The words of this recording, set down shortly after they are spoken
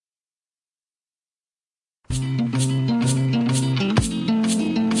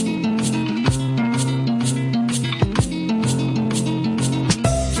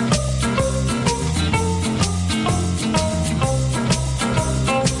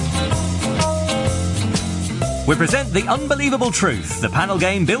We present The Unbelievable Truth, the panel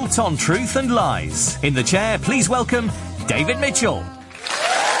game built on truth and lies. In the chair, please welcome David Mitchell.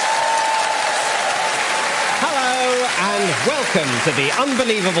 Hello and welcome to The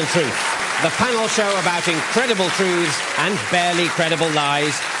Unbelievable Truth, the panel show about incredible truths and barely credible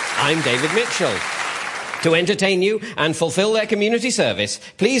lies. I'm David Mitchell. To entertain you and fulfil their community service,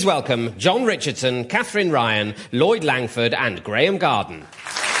 please welcome Jon Richardson, Katherine Ryan, Lloyd Langford and Graeme Garden.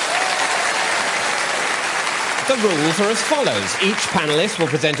 The rules are as follows. Each panellist will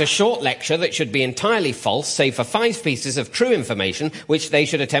present a short lecture that should be entirely false, save for 5 pieces of true information, which they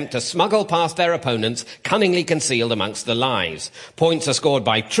should attempt to smuggle past their opponents, cunningly concealed amongst the lies. Points are scored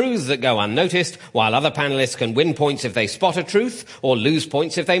by truths that go unnoticed, while other panellists can win points if they spot a truth, or lose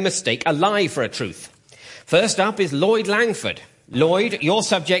points if they mistake a lie for a truth. First up is Lloyd Langford. Lloyd, your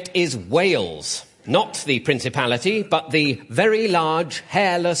subject is whales. Not the principality, but the very large,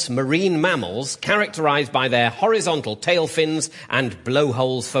 hairless marine mammals characterised by their horizontal tail fins and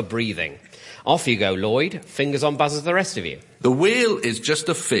blowholes for breathing. Off you go, Lloyd. Fingers on buzzers, the rest of you. The whale is just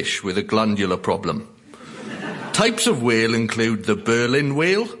a fish with a glandular problem. Types of whale include the Berlin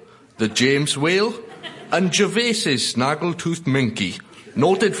whale, the James whale, and Gervais's snaggle-toothed minke,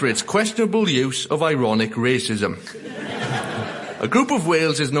 noted for its questionable use of ironic racism. A group of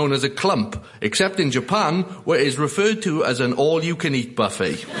whales is known as a clump, except in Japan, where it is referred to as an all-you-can-eat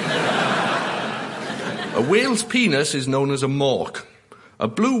buffet. A whale's penis is known as a mork. A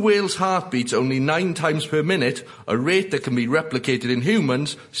blue whale's heart beats only 9 times per minute, a rate that can be replicated in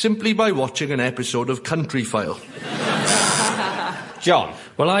humans simply by watching an episode of Country File. Jon.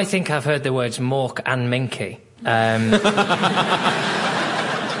 Well, I think I've heard the words mork and minky.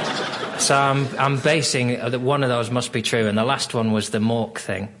 So I'm basing that one of those must be true, and the last one was the mork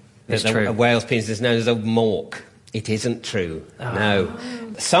thing. It's true. A whale's penis is known as a mork. It isn't true. Oh. No.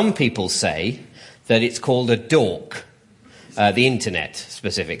 Some people say that it's called a dork. The internet,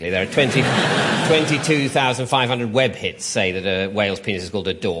 specifically. There are 22,500 web hits say that a whale's penis is called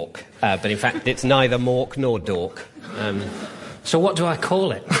a dork. But in fact, it's neither mork nor dork. So what do I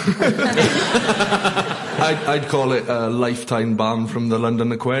call it? I'd call it a lifetime ban from the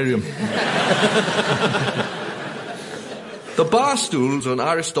London Aquarium. The bar stools on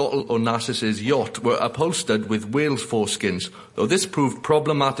Aristotle Onassis' yacht were upholstered with whale's foreskins, though this proved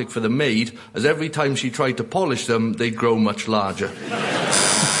problematic for the maid, as every time she tried to polish them, they'd grow much larger.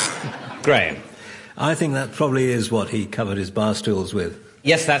 Graeme. I think that probably is what he covered his bar stools with.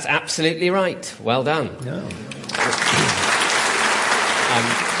 Yes, that's absolutely right. Well done. No.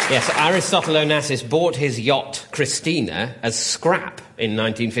 Yes, Aristotle Onassis bought his yacht Christina as scrap in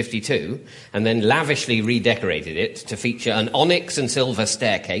 1952 and then lavishly redecorated it to feature an onyx and silver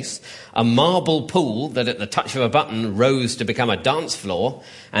staircase, a marble pool that at the touch of a button rose to become a dance floor,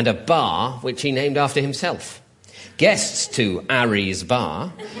 and a bar which he named after himself. Guests to Ari's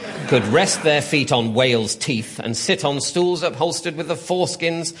bar could rest their feet on whales' teeth and sit on stools upholstered with the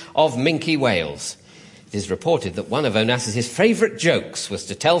foreskins of minke whales. It is reported that one of Onassis' favourite jokes was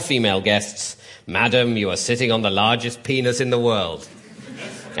to tell female guests, "Madam, you are sitting on the largest penis in the world,"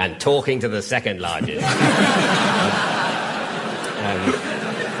 and talking to the second largest.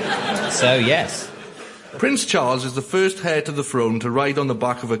 So, yes. Prince Charles is the first heir to the throne to ride on the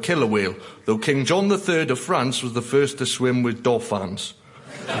back of a killer whale, though King John III of France was the first to swim with dolphins.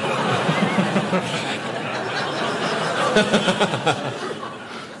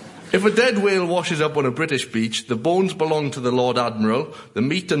 If a dead whale washes up on a British beach, the bones belong to the Lord Admiral, the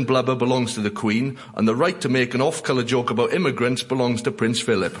meat and blubber belongs to the Queen, and the right to make an off-colour joke about immigrants belongs to Prince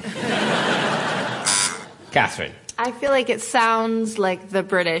Philip. Catherine. I feel like it sounds like the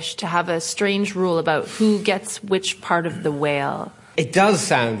British to have a strange rule about who gets which part of the whale. It does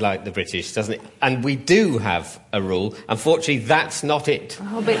sound like the British, doesn't it? And we do have a rule. Unfortunately, that's not it.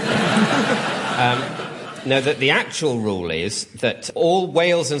 Oh, but... No, that the actual rule is that all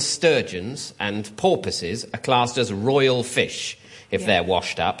whales and sturgeons and porpoises are classed as royal fish if they're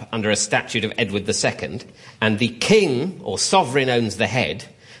washed up under a statute of Edward II, and the king or sovereign owns the head,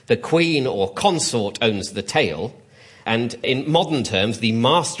 the queen or consort owns the tail, and in modern terms, the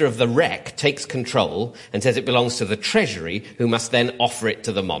master of the wreck takes control and says it belongs to the treasury, who must then offer it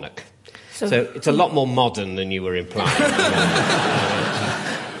to the monarch. So it's a lot more modern than you were implying.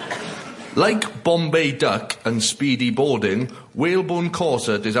 Like Bombay Duck and speedy boarding, whalebone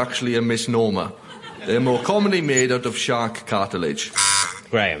corset is actually a misnomer. They're more commonly made out of shark cartilage.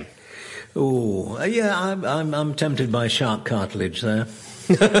 Graeme. Oh, yeah, I'm tempted by shark cartilage there.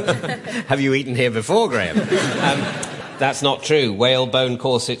 Have you eaten here before, Graeme? That's not true. Whalebone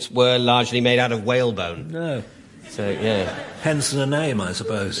corsets were largely made out of whalebone. No. So, yeah. Hence the name, I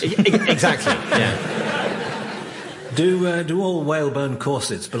suppose. Exactly, yeah. Do all whalebone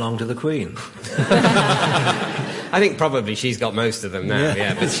corsets belong to the Queen? I think probably she's got most of them now,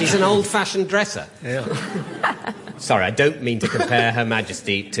 yeah. But she's an old-fashioned dresser. Yeah. Sorry, I don't mean to compare Her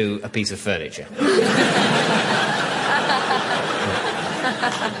Majesty to a piece of furniture.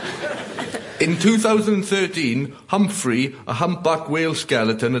 In 2013, Humphrey, a humpback whale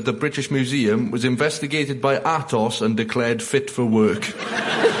skeleton at the British Museum, was investigated by Atos and declared fit for work.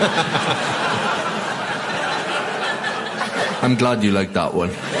 I'm glad you liked that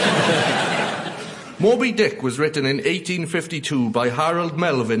one. Moby Dick was written in 1852 by Harold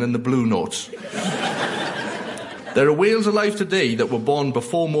Melvin and the Blue Notes. There are whales alive today that were born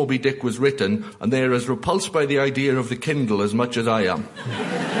before Moby Dick was written, and they are as repulsed by the idea of the Kindle as much as I am.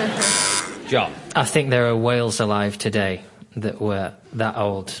 John? I think there are whales alive today that were that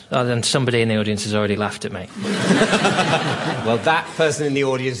old. And somebody in the audience has already laughed at me. Well, that person in the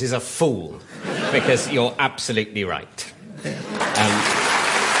audience is a fool, because you're absolutely right.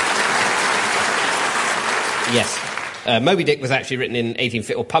 Yes. Moby Dick was actually written in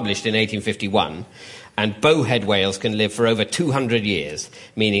published in 1851, and bowhead whales can live for over 200 years,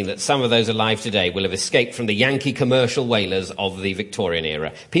 meaning that some of those alive today will have escaped from the Yankee commercial whalers of the Victorian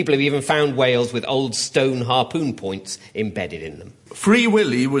era. People have even found whales with old stone harpoon points embedded in them. Free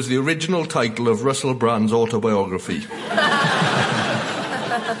Willy was the original title of Russell Brand's autobiography.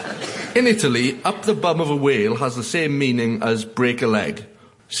 In Italy, up the bum of a whale has the same meaning as break a leg.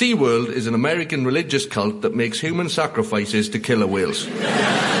 SeaWorld is an American religious cult that makes human sacrifices to killer whales.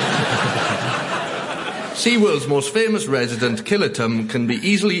 SeaWorld's most famous resident, Killitum, can be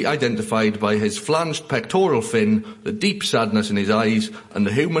easily identified by his flanged pectoral fin, the deep sadness in his eyes, and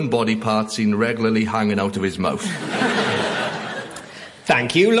the human body parts seen regularly hanging out of his mouth.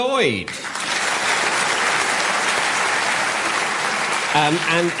 Thank you, Lloyd.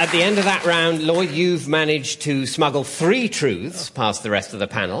 And at the end of that round, Lloyd, you've managed to smuggle 3 truths past the rest of the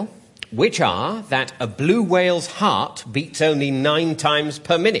panel, which are that a blue whale's heart beats only 9 times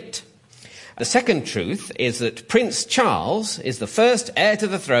per minute. The second truth is that Prince Charles is the first heir to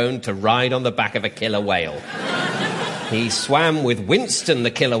the throne to ride on the back of a killer whale. He swam with Winston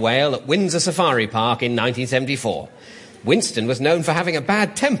the killer whale at Windsor Safari Park in 1974. Winston was known for having a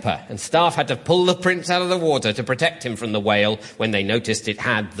bad temper, and staff had to pull the prince out of the water to protect him from the whale when they noticed it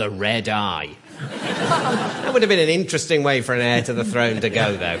had the red eye. That would have been an interesting way for an heir to the throne to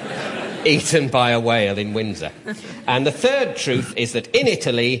go, though. Eaten by a whale in Windsor. And the third truth is that in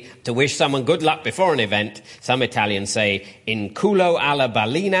Italy, to wish someone good luck before an event, some Italians say, in culo alla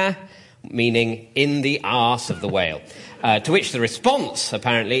balena, meaning in the arse of the whale. To which the response,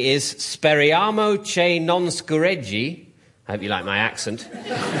 apparently, is speriamo che non scureggi. I hope you like my accent.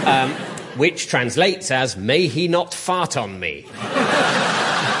 Which translates as, may he not fart on me.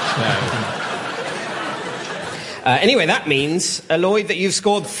 Anyway, that means, Lloyd, that you've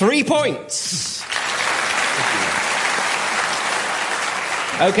scored 3 points.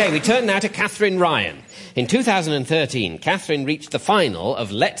 OK, we turn now to Katherine Ryan. In 2013, Katherine reached the final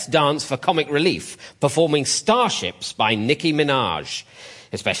of Let's Dance for Comic Relief, performing Starships by Nicki Minaj.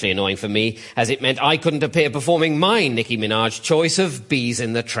 Especially annoying for me, as it meant I couldn't appear performing my Nicki Minaj choice of Bees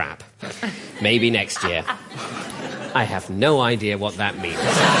in the Trap. Maybe next year. I have no idea what that means.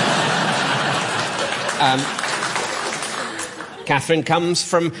 Katherine comes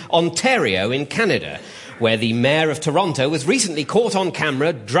from Ontario in Canada, where the mayor of Toronto was recently caught on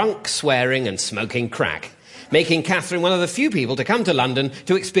camera drunk, swearing and smoking crack, making Katherine one of the few people to come to London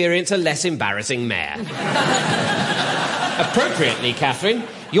to experience a less embarrassing mayor. Appropriately, Katherine,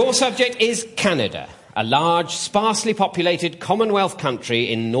 your subject is Canada, a large, sparsely populated Commonwealth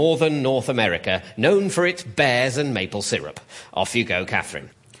country in northern North America, known for its bears and maple syrup. Off you go, Katherine.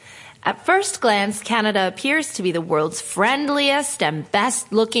 At first glance, Canada appears to be the world's friendliest and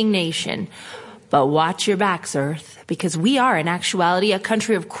best-looking nation. But watch your backs, Earth, because we are, in actuality, a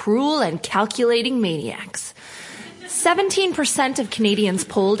country of cruel and calculating maniacs. 17% of Canadians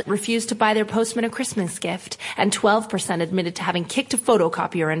polled refused to buy their postman a Christmas gift, and 12% admitted to having kicked a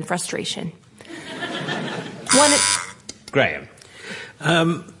photocopier in frustration. Graeme.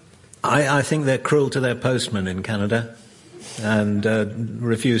 I think they're cruel to their postmen in Canada and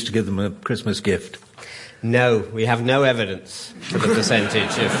refuse to give them a Christmas gift. No, we have no evidence for the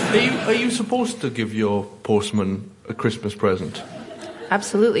percentage of... Are you supposed to give your postman a Christmas present?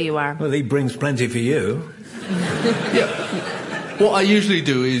 Absolutely you are. Well, he brings plenty for you. Yeah. What I usually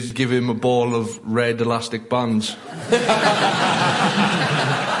do is give him a ball of red elastic bands.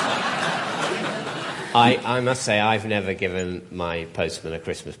 I must say, I've never given my postman a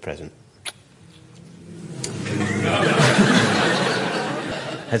Christmas present.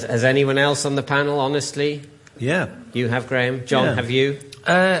 Has anyone else on the panel, honestly? Yeah. You have, Graeme? John, Yeah. have you?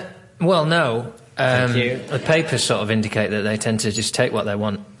 Well, no. Thank you. The papers sort of indicate that they tend to just take what they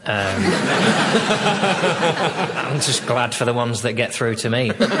want. I'm just glad for the ones that get through to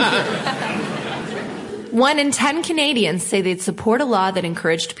me. 1 in 10 Canadians say they'd support a law that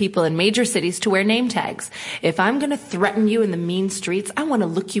encouraged people in major cities to wear name tags. If I'm going to threaten you in the mean streets, I want to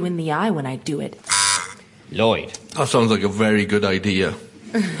look you in the eye when I do it. Lloyd. That sounds like a very good idea.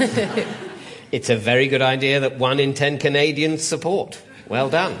 It's a very good idea that 1 in 10 Canadians support. Well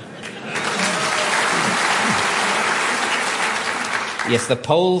done. Yes, the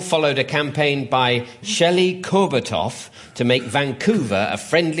poll followed a campaign by Shelley Korbatoff to make Vancouver a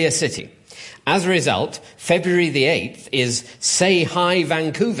friendlier city. As a result, February the 8th is Say Hi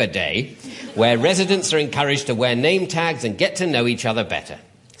Vancouver Day, where residents are encouraged to wear name tags and get to know each other better.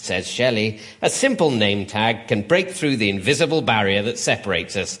 Says Shelley, a simple name tag can break through the invisible barrier that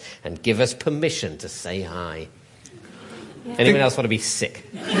separates us and give us permission to say hi. Anyone else want to be sick?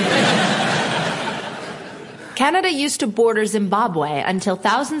 Canada used to border Zimbabwe until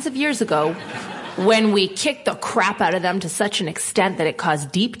thousands of years ago, when we kicked the crap out of them to such an extent that it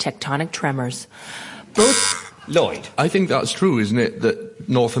caused deep tectonic tremors. Lloyd. I think that's true, isn't it? That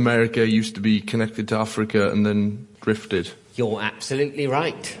North America used to be connected to Africa and then drifted. You're absolutely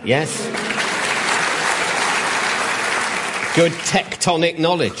right. Yes. Good tectonic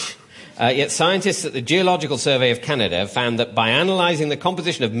knowledge. Yet scientists at the Geological Survey of Canada found that by analysing the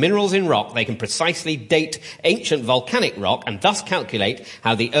composition of minerals in rock, they can precisely date ancient volcanic rock and thus calculate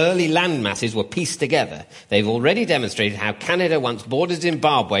how the early land masses were pieced together. They've already demonstrated how Canada once bordered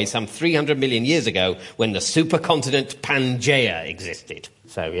Zimbabwe some 300 million years ago when the supercontinent Pangaea existed.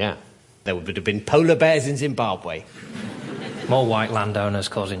 So, yeah, there would have been polar bears in Zimbabwe. More white landowners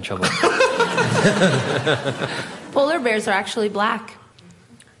causing trouble. Polar bears are actually black.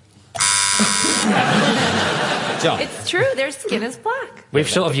 John. It's true, their skin is black. We've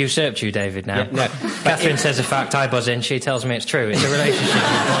sort of usurped you, David, now. Yeah, no, Catherine says a fact, I buzz in, she tells me it's true. It's a relationship.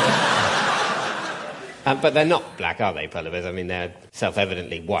 But they're not black, are they, polar bears? I mean, they're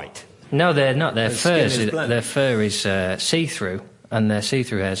self-evidently white. No, they're not. Their fur is see-through, and they're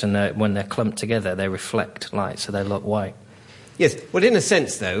see-through hairs, and when they're clumped together, they reflect light, so they look white. Yes, well, in a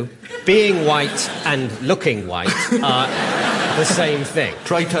sense, though, being white and looking white are the same thing.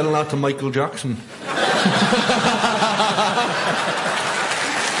 Try telling that to Michael Jackson.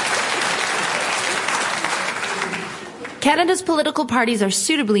 Canada's political parties are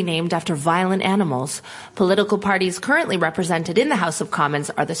suitably named after violent animals. Political parties currently represented in the House of Commons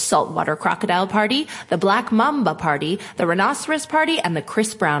are the Saltwater Crocodile Party, the Black Mamba Party, the Rhinoceros Party, and the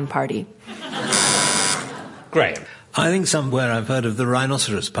Chris Brown Party. Graeme. I think somewhere I've heard of the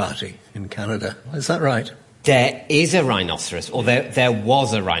Rhinoceros Party in Canada. Is that right? There is a rhinoceros, or there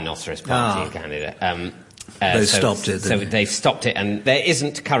was a rhinoceros party in Canada. They stopped it. So they've stopped it, and there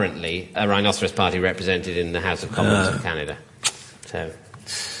isn't currently a rhinoceros party represented in the House of Commons of Canada. So,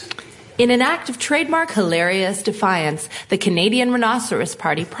 in an act of trademark hilarious defiance, the Canadian Rhinoceros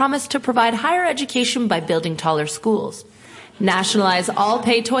Party promised to provide higher education by building taller schools, nationalize all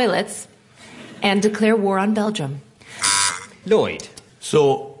pay toilets, and declare war on Belgium. Lloyd.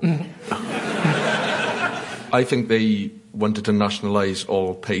 So, I think they wanted to nationalise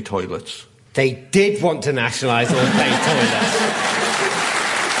all pay toilets. They did want to nationalise all pay toilets.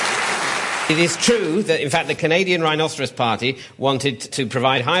 It is true that, in fact, the Canadian Rhinoceros Party wanted to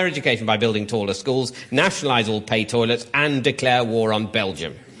provide higher education by building taller schools, nationalise all pay toilets, and declare war on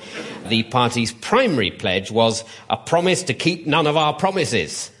Belgium. The party's primary pledge was a promise to keep none of our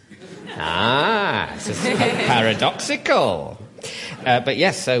promises. This is paradoxical. But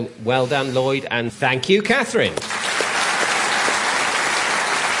yes, so well done, Lloyd, and thank you, Katherine.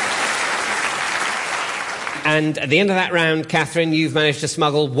 And at the end of that round, Katherine, you've managed to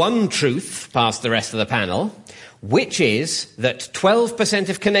smuggle one truth past the rest of the panel, which is that 12%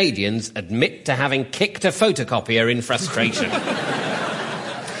 of Canadians admit to having kicked a photocopier in frustration.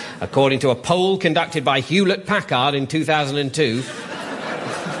 According to a poll conducted by Hewlett-Packard in 2002,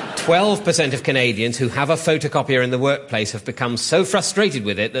 12% of Canadians who have a photocopier in the workplace have become so frustrated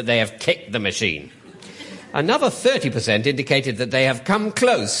with it that they have kicked the machine. Another 30% indicated that they have come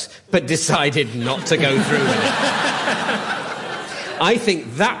close but decided not to go through with it. I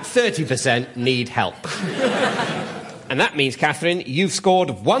think that 30% need help. And that means, Katherine, you've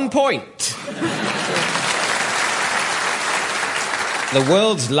scored 1 point. The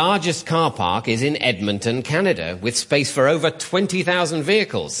world's largest car park is in Edmonton, Canada, with space for over 20,000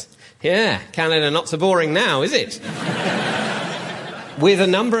 vehicles. Yeah, Canada not so boring now, is it? With a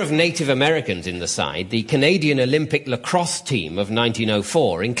number of Native Americans in the side, the Canadian Olympic lacrosse team of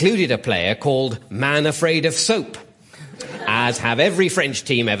 1904 included a player called Man Afraid of Soap, as have every French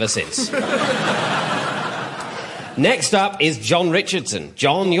team ever since. Next up is Jon Richardson.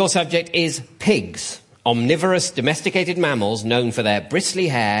 Jon, your subject is pigs, omnivorous domesticated mammals known for their bristly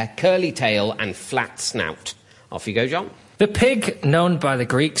hair, curly tail and flat snout. Off you go, Jon. The pig, known by the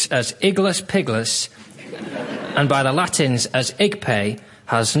Greeks as Iglus piglus and by the Latins as igpe,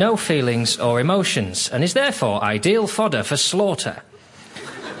 has no feelings or emotions and is therefore ideal fodder for slaughter.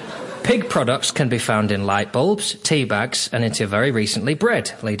 Pig products can be found in light bulbs, tea bags and until very recently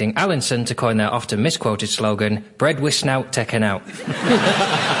bread, leading Allinson to coin their often misquoted slogan, bread with snout taken out.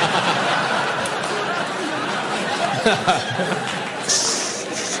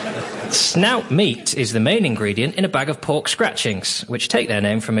 Snout meat is the main ingredient in a bag of pork scratchings, which take their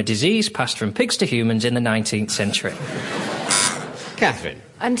name from a disease passed from pigs to humans in the 19th century. Katherine.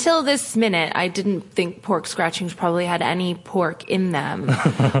 Until this minute, I didn't think pork scratchings probably had any pork in them.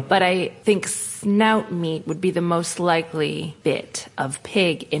 But I think snout meat would be the most likely bit of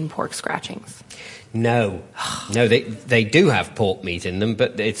pig in pork scratchings. No, they do have pork meat in them,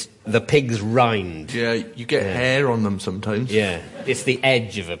 but it's the pig's rind. Yeah, you get hair on them sometimes. Yeah, it's the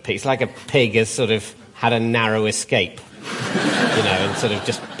edge of a pig. It's like a pig has sort of had a narrow escape, and sort of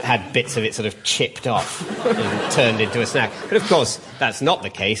just had bits of it sort of chipped off and turned into a snack. But of course, that's not the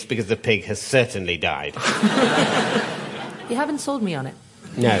case because the pig has certainly died. You haven't sold me on it.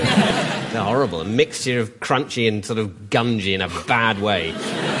 No, they're horrible. A mixture of crunchy and sort of gungy in a bad way.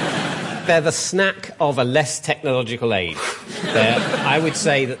 They're the snack of a less technological age. I would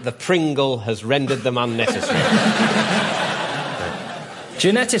say that the Pringle has rendered them unnecessary.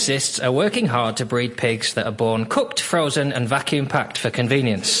 Geneticists are working hard to breed pigs that are born cooked, frozen and vacuum-packed for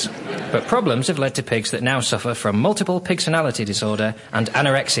convenience. But problems have led to pigs that now suffer from multiple personality disorder and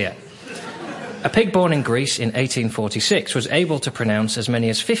anorexia. A pig born in Greece in 1846 was able to pronounce as many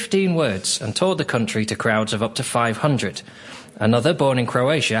as 15 words and toured the country to crowds of up to 500. Another, born in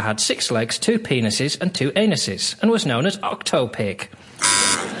Croatia, had 6 legs, 2 penises and 2 anuses, and was known as Octopig.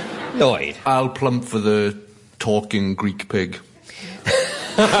 Lloyd. I'll plump for the talking Greek pig.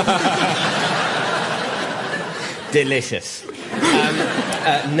 Delicious.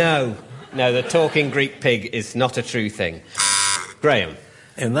 No, the talking Greek pig is not a true thing. Graeme.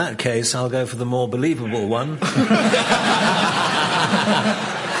 In that case, I'll go for the more believable one. The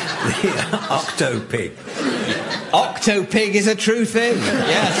Octopig. Octopig is a true thing,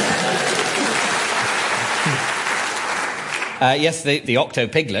 yes. Yes, the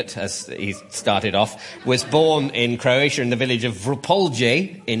Octopiglet, as he started off, was born in Croatia in the village of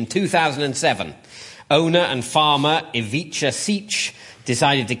Vrupolje in 2007. Owner and farmer Ivica Sic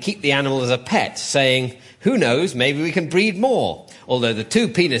decided to keep the animal as a pet, saying, "Who knows, maybe we can breed more, although the 2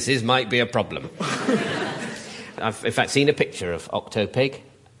 penises might be a problem." I've, in fact, seen a picture of Octopig,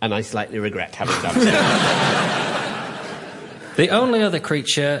 and I slightly regret having done so. The only other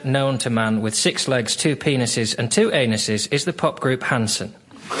creature known to man with 6 legs, 2 penises and 2 anuses is the pop group Hanson.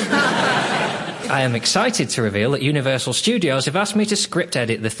 I am excited to reveal that Universal Studios have asked me to script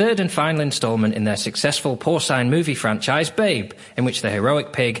edit the 3rd and final instalment in their successful porcine movie franchise, Babe, in which the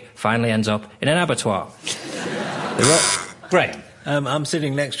heroic pig finally ends up in an abattoir. Graeme. I'm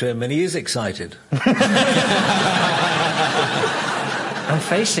sitting next to him and he is excited. I'm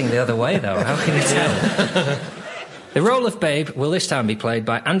facing the other way, though. How can you tell? The role of Babe will this time be played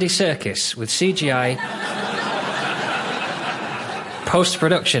by Andy Serkis, with CGI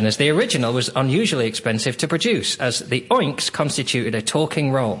post-production, as the original was unusually expensive to produce, as the oinks constituted a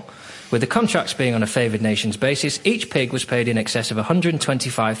talking role. With the contracts being on a favoured nations basis, each pig was paid in excess of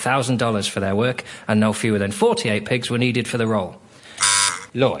 $125,000 for their work, and no fewer than 48 pigs were needed for the role.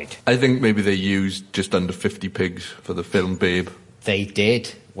 Lloyd. I think maybe they used just under 50 pigs for the film Babe. They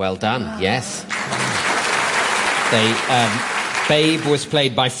did. Well done, yes. Babe was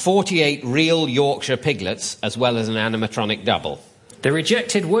played by 48 real Yorkshire piglets, as well as an animatronic double. The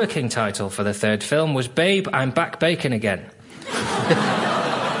rejected working title for the 3rd film was Babe, I'm Back Bacon Again.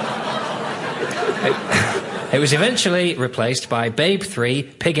 It was eventually replaced by Babe 3,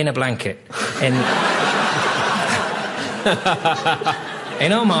 Pig in a Blanket, in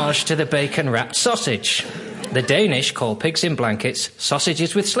homage to the bacon-wrapped sausage. The Danish call pigs in blankets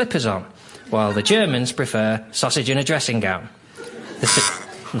sausages with slippers on, while the Germans prefer sausage in a dressing gown.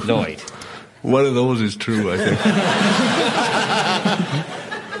 Lloyd. One of those is true, I think.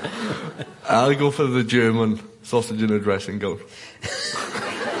 I'll go for the German sausage in a dressing gown.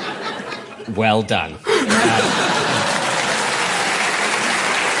 Well done.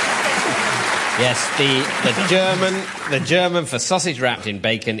 Yes, the German for sausage wrapped in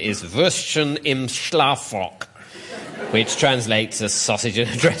bacon is Würstchen im Schlafrock, which translates as sausage in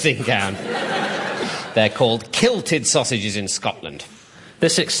a dressing gown. They're called kilted sausages in Scotland. The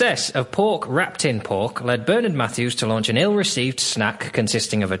success of pork wrapped in pork led Bernard Matthews to launch an ill-received snack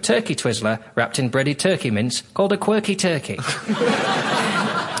consisting of a turkey Twizzler wrapped in breaded turkey mince called a quirky turkey.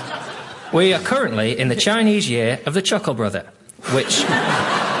 We are currently in the Chinese year of the Chuckle Brother, which,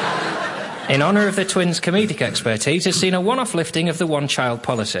 in honour of the twins' comedic expertise, has seen a one-off lifting of the one-child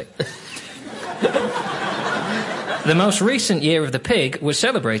policy. The most recent Year of the Pig was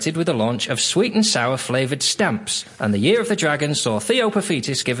celebrated with the launch of sweet and sour flavoured stamps, and the Year of the Dragon saw Theo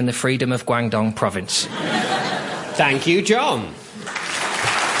Paphitis given the freedom of Guangdong province. Thank you, John.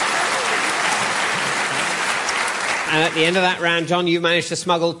 And at the end of that round, John, you managed to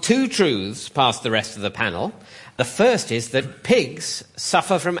smuggle 2 truths past the rest of the panel. The first is that pigs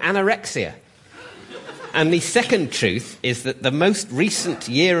suffer from anorexia. And the second truth is that the most recent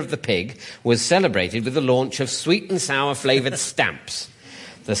Year of the Pig was celebrated with the launch of sweet and sour flavoured stamps.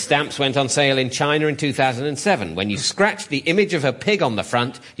 The stamps went on sale in China in 2007. When you scratched the image of a pig on the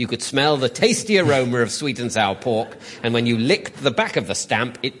front, you could smell the tasty aroma of sweet and sour pork, and when you licked the back of the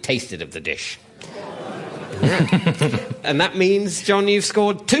stamp, it tasted of the dish. Yeah. And that means, John, you've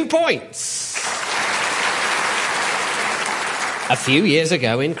scored 2 points. A few years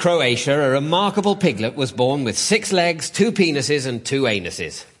ago in Croatia, a remarkable piglet was born with 6 legs, 2 penises and 2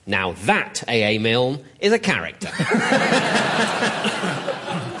 anuses. Now that, A.A. Milne, is a character.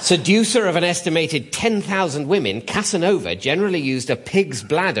 Seducer of an estimated 10,000 women, Casanova generally used a pig's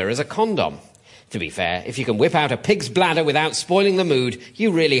bladder as a condom. To be fair, if you can whip out a pig's bladder without spoiling the mood,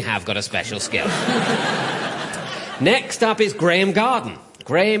 you really have got a special skill. Next up is Graeme Garden.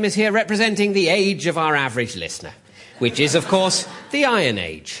 Graeme is here representing the age of our average listener, which is, of course, the Iron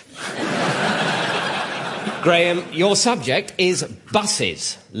Age. Graeme, your subject is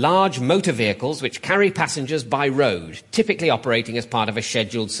buses, large motor vehicles which carry passengers by road, typically operating as part of a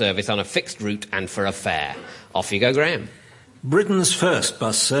scheduled service on a fixed route and for a fare. Off you go, Graeme. Britain's first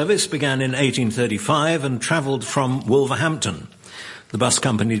bus service began in 1835 and travelled from Wolverhampton. The bus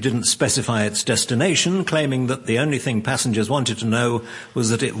company didn't specify its destination, claiming that the only thing passengers wanted to know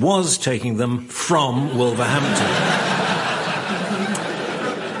was that it was taking them from Wolverhampton.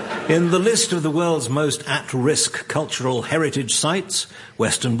 In the list of the world's most at-risk cultural heritage sites,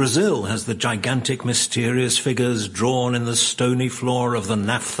 Western Brazil has the gigantic mysterious figures drawn in the stony floor of the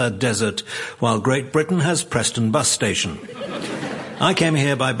Naphtha Desert, while Great Britain has Preston Bus Station. I came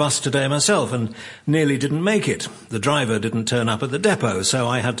here by bus today myself and nearly didn't make it. The driver didn't turn up at the depot, so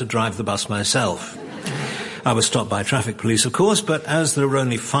I had to drive the bus myself. I was stopped by traffic police, of course, but as there were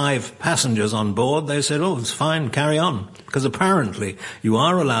only 5 passengers on board, they said, "Oh, it's fine, carry on." Because apparently you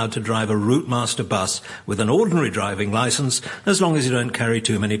are allowed to drive a Route Master bus with an ordinary driving licence as long as you don't carry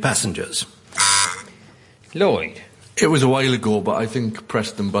too many passengers. Lloyd. It was a while ago, but I think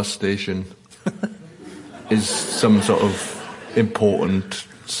Preston Bus Station is some sort of important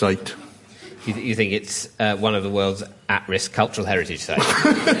site. You think it's one of the world's at-risk cultural heritage sites?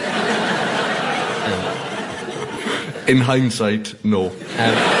 In hindsight, no.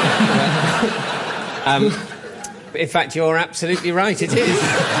 In fact, you're absolutely right, it is.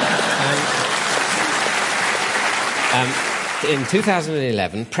 In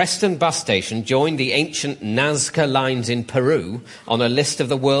 2011, Preston Bus Station joined the ancient Nazca lines in Peru on a list of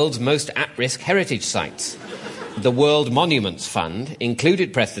the world's most at-risk heritage sites. The World Monuments Fund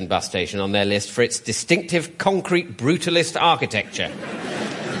included Preston Bus Station on their list for its distinctive concrete brutalist architecture.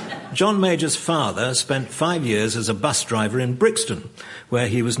 John Major's father spent 5 years as a bus driver in Brixton, where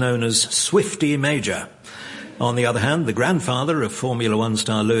he was known as Swifty Major. On the other hand, the grandfather of Formula One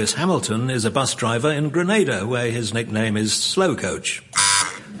star Lewis Hamilton is a bus driver in Grenada, where his nickname is Slow Coach.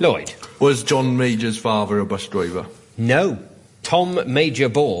 Lloyd. Was John Major's father a bus driver? No. Tom Major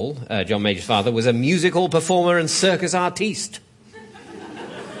Ball, John Major's father, was a musical performer and circus artiste.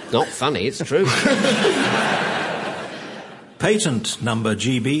 Not funny, it's true. Patent number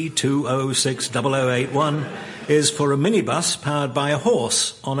GB 2060081 is for a minibus powered by a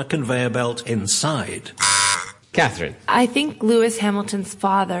horse on a conveyor belt inside. Katherine. I think Lewis Hamilton's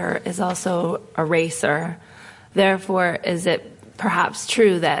father is also a racer. Therefore, is it perhaps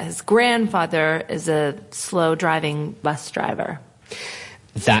true that his grandfather is a slow-driving bus driver?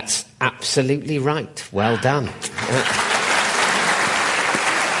 That's absolutely right. Well done.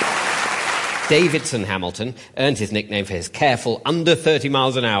 Davidson Hamilton earned his nickname for his careful under 30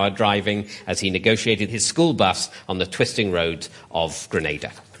 miles an hour driving as he negotiated his school bus on the twisting roads of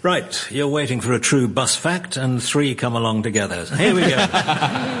Grenada. Right, you're waiting for a true bus fact, and 3 come along together. Here we go.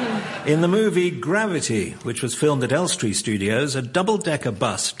 In the movie Gravity, which was filmed at Elstree Studios, a double-decker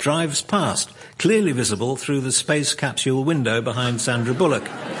bus drives past, clearly visible through the space capsule window behind Sandra Bullock.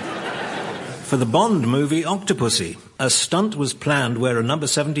 For the Bond movie Octopussy, a stunt was planned where a number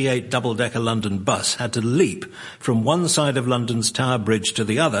 78 double-decker London bus had to leap from one side of London's Tower Bridge to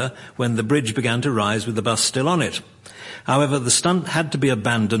the other when the bridge began to rise with the bus still on it. However, the stunt had to be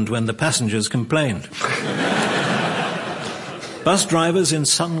abandoned when the passengers complained. Bus drivers in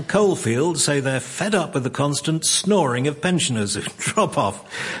Sutton Coldfield say they're fed up with the constant snoring of pensioners who drop off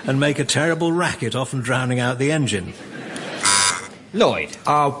and make a terrible racket, often drowning out the engine. Lloyd.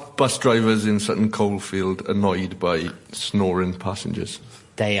 Are bus drivers in Sutton Coldfield annoyed by snoring passengers?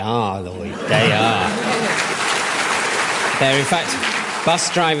 They are, Lloyd. They are. They're, in fact, bus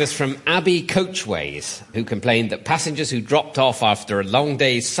drivers from Abbey Coachways who complained that passengers who dropped off after a long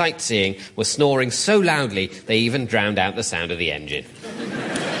day's sightseeing were snoring so loudly they even drowned out the sound of the engine.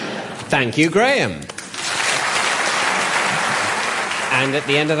 Thank you, Graeme. And at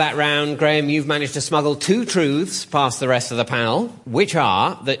the end of that round, Graeme, you've managed to smuggle 2 truths past the rest of the panel, which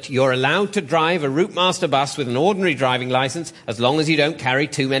are that you're allowed to drive a Routemaster bus with an ordinary driving licence as long as you don't carry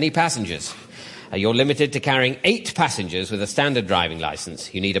too many passengers. You're limited to carrying 8 passengers with a standard driving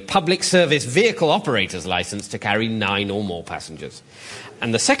licence. You need a public service vehicle operator's licence to carry 9 or more passengers.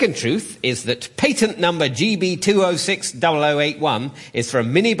 And the second truth is that patent number GB2060081 is for a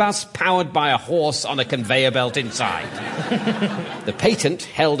minibus powered by a horse on a conveyor belt inside. The patent,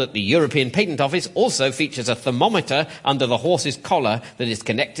 held at the European Patent Office, also features a thermometer under the horse's collar that is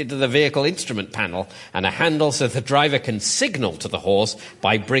connected to the vehicle instrument panel and a handle so the driver can signal to the horse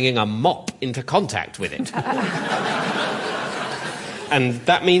by bringing a mop into contact with it. And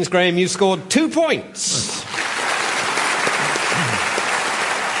that means, Graeme, you scored 2 points.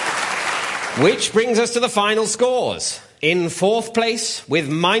 Which brings us to the final scores. In 4th place, with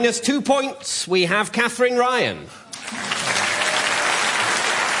 -2 points, we have Katherine Ryan.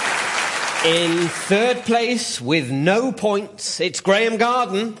 In 3rd place, with no points, it's Graeme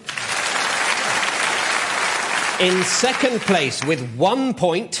Garden. In 2nd place, with 1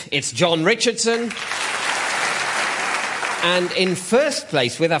 point, it's Jon Richardson. And in 1st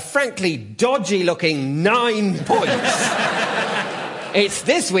place, with a frankly dodgy-looking 9 points, it's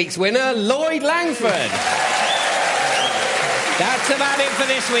this week's winner, Lloyd Langford. That's about it for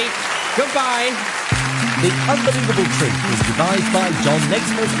this week. Goodbye. The Unbelievable Truth was devised by Jon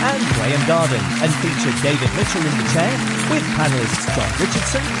Richardson and Graeme Garden and featured David Mitchell in the chair with panellists Jon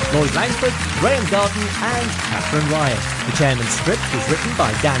Richardson, Lloyd Langford, Graeme Garden and Katherine Ryan. The chairman's script was written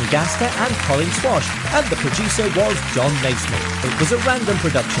by Dan Gasker and Colin Swash and the producer was Jon Naismith. It was a random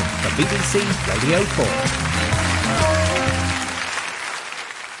production for BBC Radio 4.